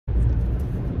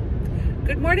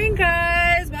Good morning,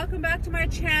 guys. Welcome back to my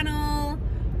channel.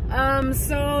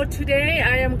 So today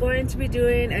I am going to be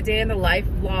doing a day in the life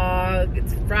vlog.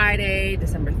 It's Friday,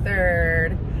 December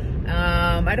 3rd.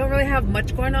 I don't really have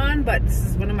much going on, but this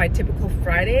is one of my typical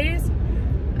Fridays.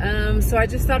 So I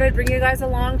just thought I'd bring you guys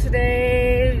along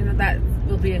today. You know, that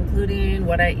will be including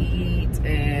what I eat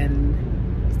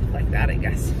and stuff like that, I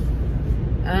guess.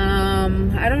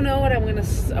 I don't know what I want to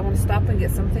stop and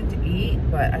get something to eat,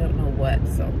 but I don't know what,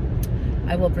 so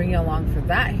I will bring you along for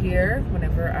that here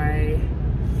whenever I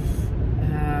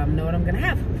know what I'm gonna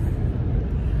have.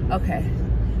 Okay,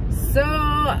 so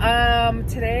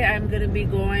today I'm gonna be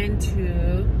going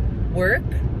to work,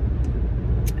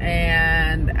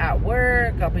 and at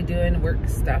work I'll be doing work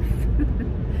stuff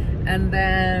and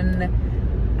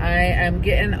then I am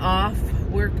getting off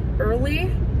work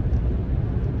early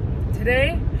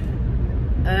today.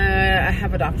 I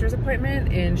have a doctor's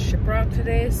appointment in Shiprock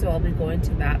today, so I'll be going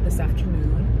to that this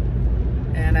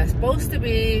afternoon. And I'm supposed to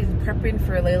be prepping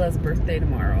for Layla's birthday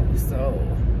tomorrow, so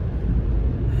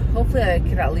hopefully I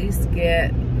could at least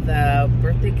get the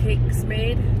birthday cakes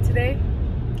made today.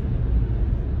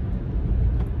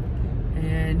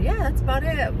 And yeah, that's about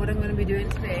it, what I'm going to be doing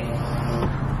today.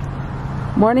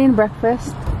 Morning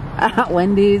breakfast at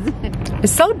Wendy's.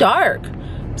 It's so dark.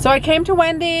 So I came to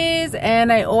Wendy's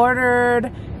and I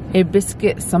ordered a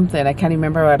biscuit something. I can't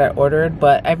remember what I ordered,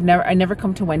 but I never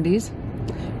come to Wendy's.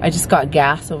 I just got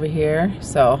gas over here.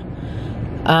 So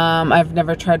I've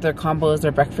never tried their combos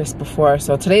or breakfast before.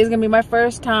 So today's gonna be my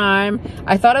first time.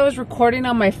 I thought I was recording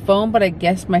on my phone, but I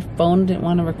guess my phone didn't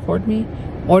want to record me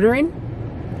ordering.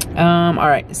 All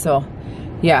right, so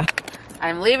yeah,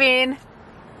 I'm leaving.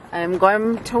 I'm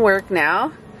going to work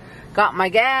now. Got my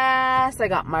gas, I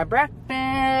got my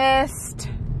breakfast.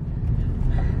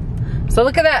 So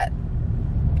look at that.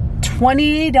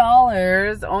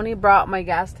 $20 only brought my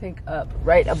gas tank up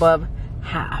right above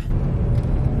half.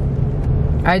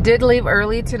 I did leave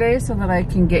early today so that I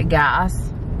can get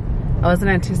gas. I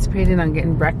wasn't anticipating on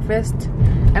getting breakfast.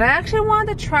 And I actually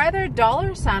wanted to try their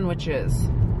dollar sandwiches.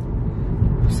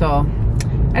 So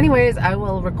anyways, I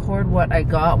will record what I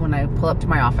got when I pull up to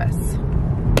my office.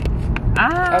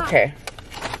 Okay,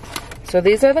 so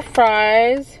these are the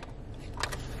fries,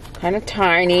 kind of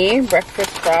tiny, breakfast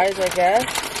fries, I guess.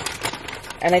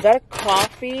 And I got a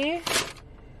coffee,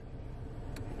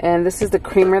 and this is the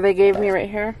creamer they gave me right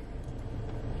here.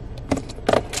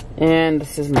 And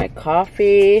this is my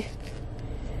coffee.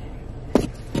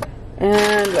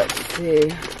 And let's see,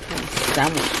 what kind of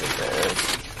sandwich this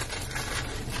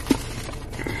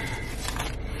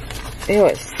is. Ew,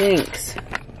 it stinks.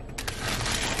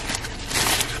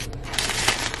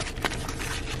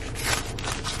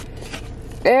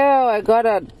 Ew, I got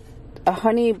a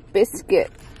honey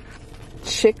biscuit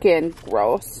chicken.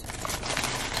 Gross.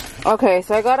 Okay,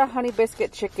 so I got a honey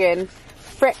biscuit chicken.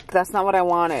 Frick, that's not what I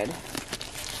wanted.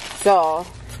 So,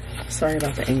 sorry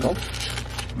about the angle.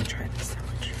 Let me try this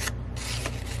sandwich.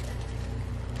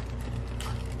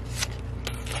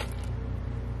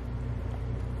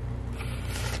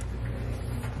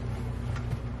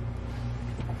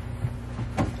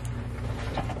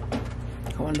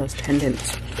 Got one of those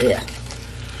tendons. Yeah.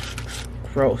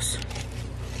 Gross.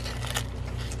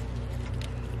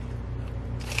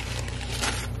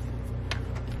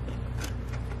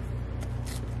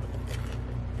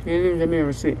 You didn't even give me a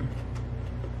receipt.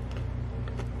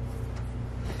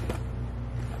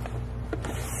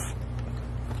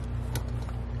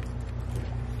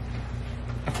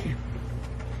 Okay.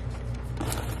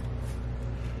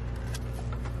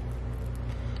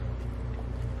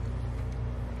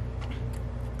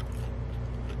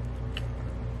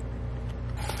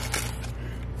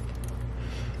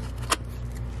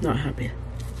 Not happy.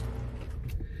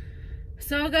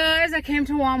 So guys, I came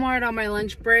to Walmart on my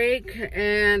lunch break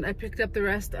and I picked up the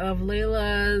rest of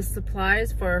Layla's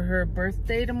supplies for her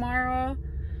birthday tomorrow.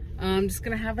 I'm just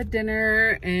gonna have a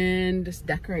dinner and just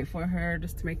decorate for her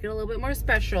just to make it a little bit more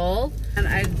special. And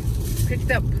I picked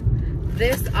up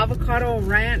this avocado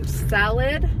ranch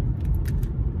salad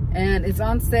and it's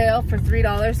on sale for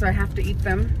 $3, so I have to eat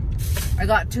them. I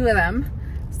got 2 of them.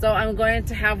 So I'm going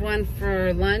to have one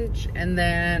for lunch and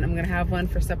then I'm gonna have one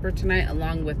for supper tonight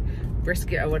along with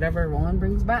brisket or whatever Roland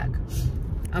brings back.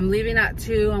 I'm leaving at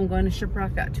 2. I'm going to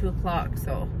Shiprock at 2 o'clock.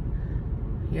 So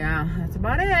yeah, that's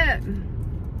about it.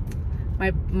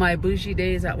 My bougie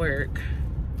days at work.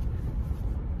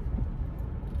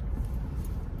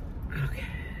 Okay.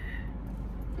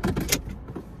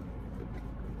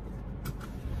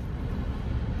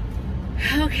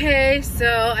 Okay,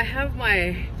 so I have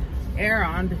my air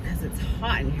on because it's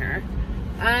hot in here.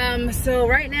 So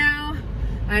right now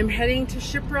I'm heading to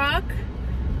Shiprock.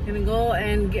 Gonna go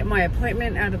and get my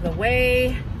appointment out of the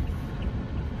way.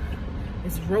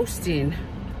 It's roasting.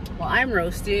 Well, I'm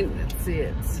roasting. Let's see,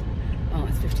 it's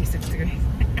 56 degrees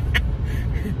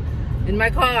in my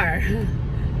car.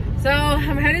 So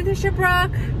I'm heading to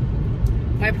Shiprock.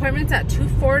 My appointment's at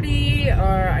 2:40,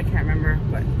 or I can't remember,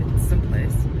 but it's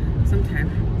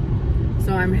sometime.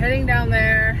 So I'm heading down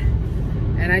there,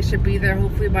 and I should be there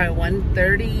hopefully by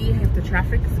 1:30 if the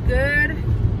traffic's good.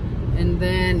 And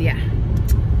then, yeah,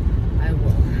 I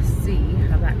will see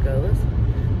how that goes.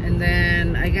 And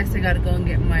then I guess I gotta go and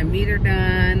get my meter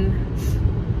done,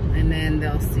 and then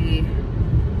they'll see,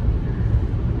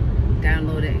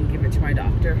 download it and give it to my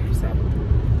doctor. So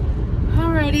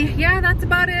alrighty, yeah, that's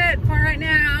about it for right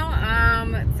now.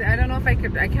 I don't know if I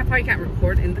probably can't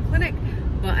record in the clinic,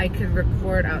 but I could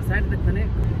record outside of the clinic.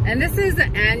 And this is the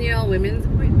annual women's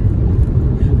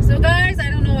appointment. So guys, I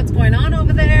don't know what's going on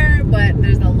over there, but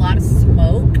there's a lot of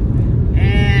smoke,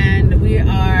 and we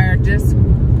are just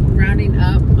rounding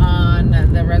up on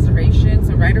the reservation.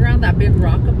 So right around that big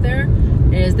rock up there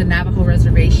is the Navajo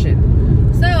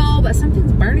reservation. So, but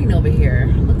something's burning over here.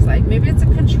 Looks like maybe it's a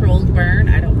controlled burn.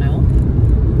 I don't know.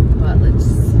 But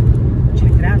let's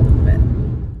check it out a little bit.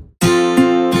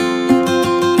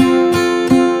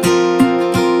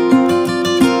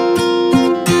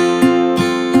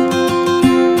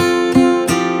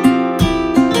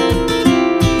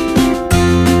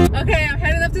 Okay, I'm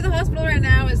headed up to the hospital right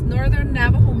now. It's Northern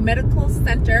Navajo Medical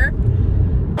Center.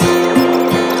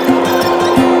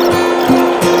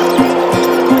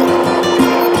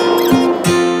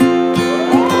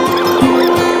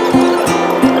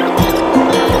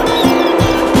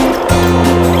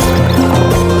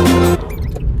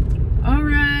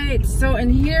 So in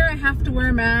here I have to wear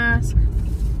a mask.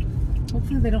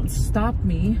 Hopefully they don't stop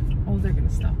me. Oh, they're gonna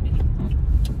stop me.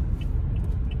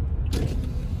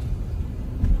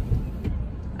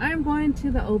 I'm going to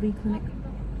the OB clinic.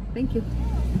 Thank you.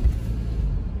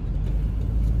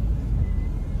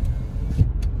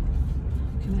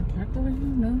 Can I park over here?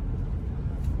 No.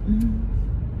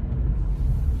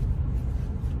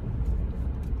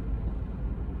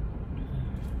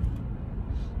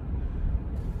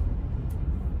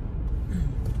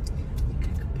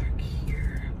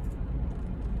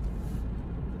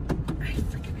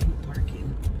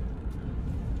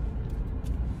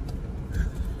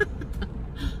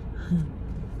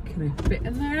 Can I fit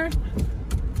in there? Okay,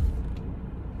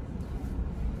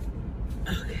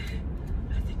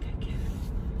 I think I can.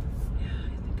 Yeah, I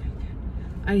think I can.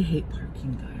 I hate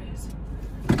parking, guys.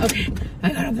 Okay,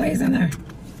 I got a place in there.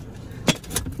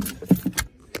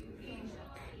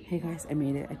 Hey guys, I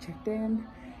made it. I checked in.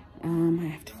 I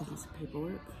have to fill out some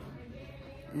paperwork,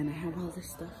 and I have all this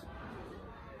stuff.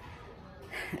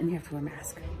 And you have to wear a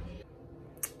mask.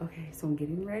 Okay, so I'm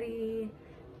getting ready.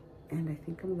 And I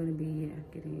think I'm gonna be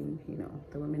getting, you know,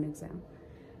 the women exam.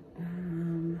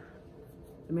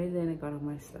 I made it in, I got all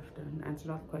my stuff done, answered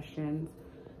all questions,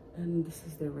 and this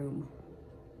is their room.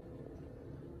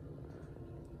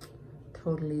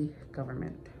 Totally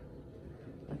government.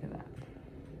 Look at that.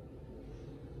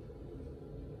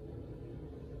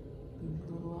 And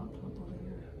a little laptop over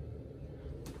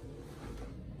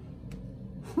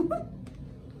here.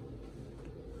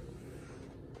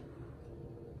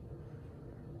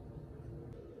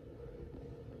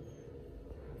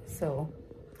 So,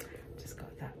 just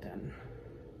got that done.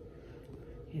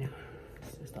 You know,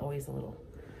 it's just always a little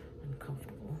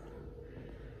uncomfortable.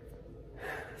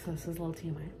 So this is a little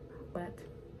TMI, but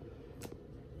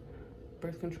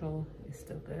birth control is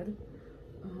still good.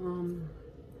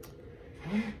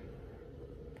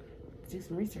 Let's do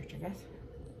some research, I guess,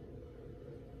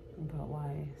 about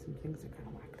why some things are kind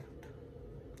of whacked out.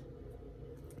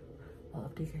 I'll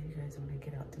update you guys when I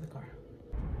get out to the car.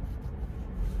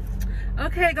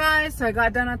 Okay guys, so I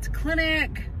got done at the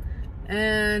clinic,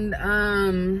 and I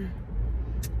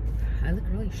look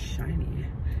really shiny.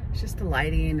 It's just the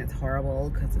lighting, it's horrible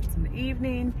because it's in the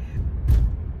evening.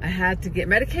 I had to get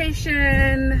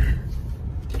medication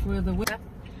for the whip,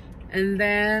 and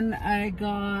then I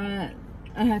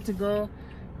had to go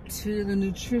to the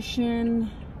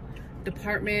nutrition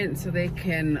department so they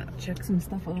can check some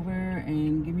stuff over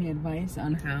and give me advice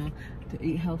on how to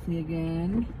eat healthy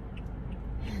again.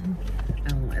 I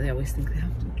don't know why they always think they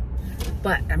have to,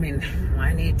 but I mean,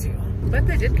 I need to. But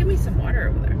they did give me some water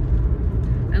over there,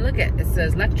 and look it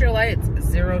says electrolytes,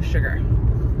 0 sugar.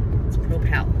 It's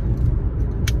Propel.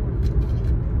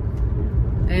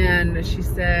 And she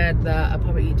said that I'll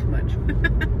probably eat too much.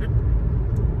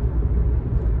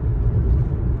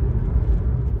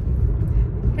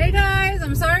 Hey guys,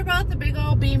 I'm sorry about the big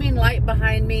old beaming light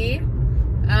behind me,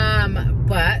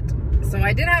 but so I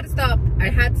I did have to stop. I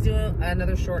had to do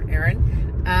another short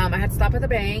errand. I had to stop at the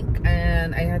bank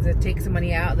and I had to take some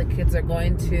money out. The kids are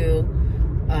going to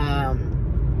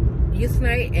youth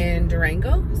night in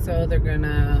Durango, so they're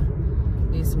gonna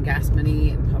need some gas money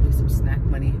and probably some snack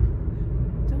money.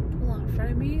 Don't pull out in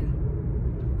front of me.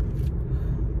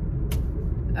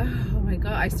 Oh my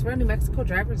god, I swear New Mexico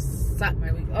drivers suck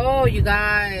my week. Oh, you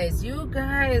guys,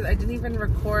 I didn't even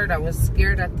record. I was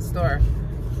scared at the store.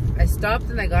 I stopped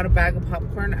and I got a bag of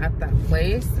popcorn at that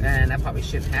place, and I probably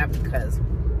shouldn't have because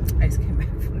I just came back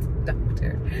from the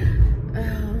doctor.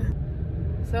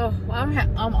 So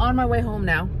I'm on my way home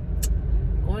now.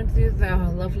 Going through the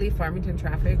lovely Farmington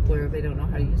traffic where they don't know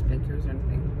how to use blinkers or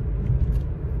anything.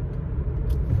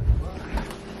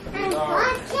 Ho,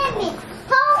 ho, ho!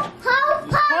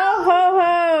 Ho, ho,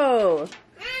 ho!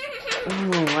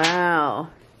 Oh, wow.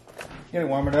 You gotta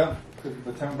warm it up. Because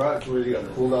by the time I brought it to where you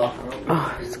got cooled off.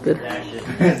 Oh, it's good.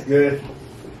 It's good.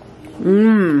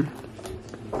 Mmm.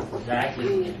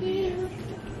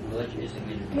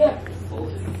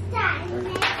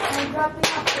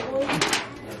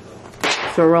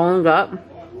 So rolling up.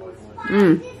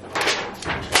 Mmm.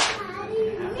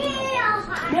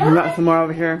 I got some more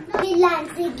over here.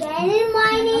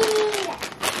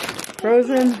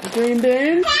 Frozen green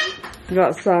beans. We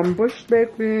got some bush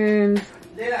baked beans.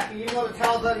 Dana, can you know the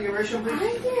towels out of your original,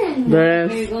 please?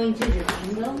 This.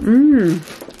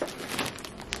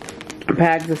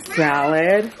 Bags of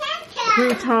salad.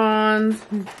 Croutons.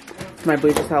 It's my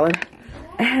bougie salad.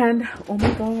 And, oh my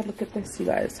god, look at this, you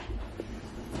guys.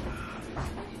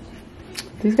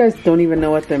 These guys don't even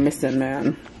know what they're missing,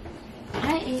 man.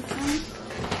 I ate some.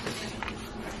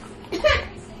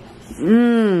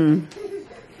 Mmm.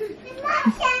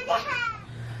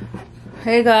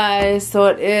 Hey guys, so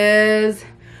it is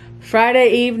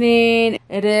Friday evening.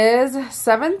 It is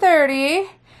 7:30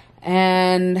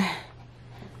 and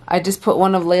I just put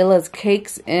one of Layla's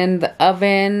cakes in the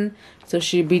oven. So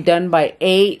she'd be done by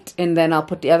 8 and then I'll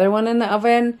put the other one in the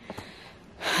oven.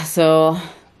 So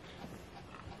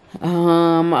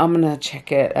I'm gonna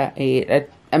check it at 8.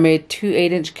 I made 2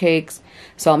 8-inch cakes.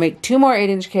 So I'll make 2 more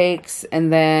 8-inch cakes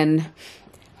and then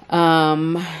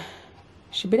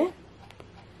should be done.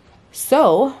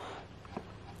 So,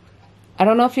 I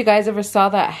don't know if you guys ever saw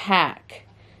that hack.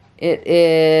 It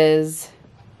is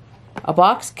a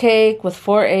box cake with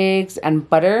 4 eggs and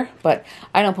butter, but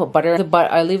I don't put butter in the butter.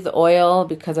 I leave the oil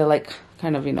because I like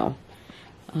kind of, you know,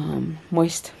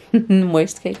 moist,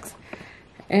 moist cakes.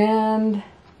 And,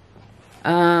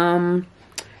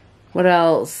 what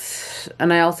else?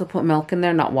 And I also put milk in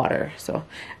there, not water. So,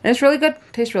 and it's really good.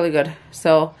 Tastes really good.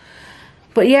 So,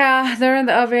 but yeah, they're in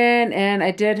the oven and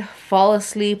I did fall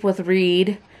asleep with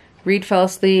Reed. Reed fell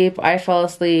asleep, I fell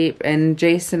asleep, and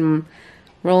Jason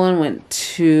Roland went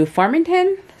to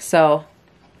Farmington. So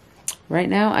right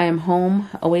now I am home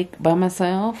awake by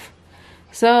myself.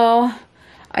 So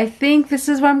I think this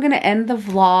is where I'm going to end the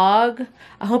vlog.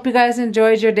 I hope you guys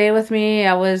enjoyed your day with me.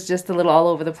 I was just a little all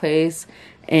over the place.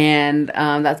 And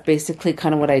that's basically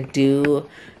kind of what I do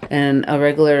in a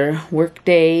regular work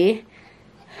day.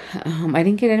 I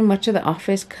didn't get any much of the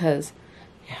office because,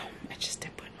 yeah, I just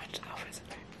didn't put much of the office in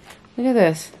there. Look at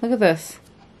this. Look at this.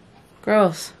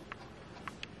 Gross.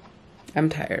 I'm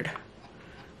tired.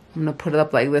 I'm going to put it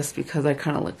up like this because I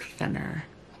kind of look thinner.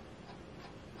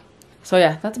 So,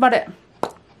 yeah, that's about it.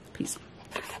 Peace.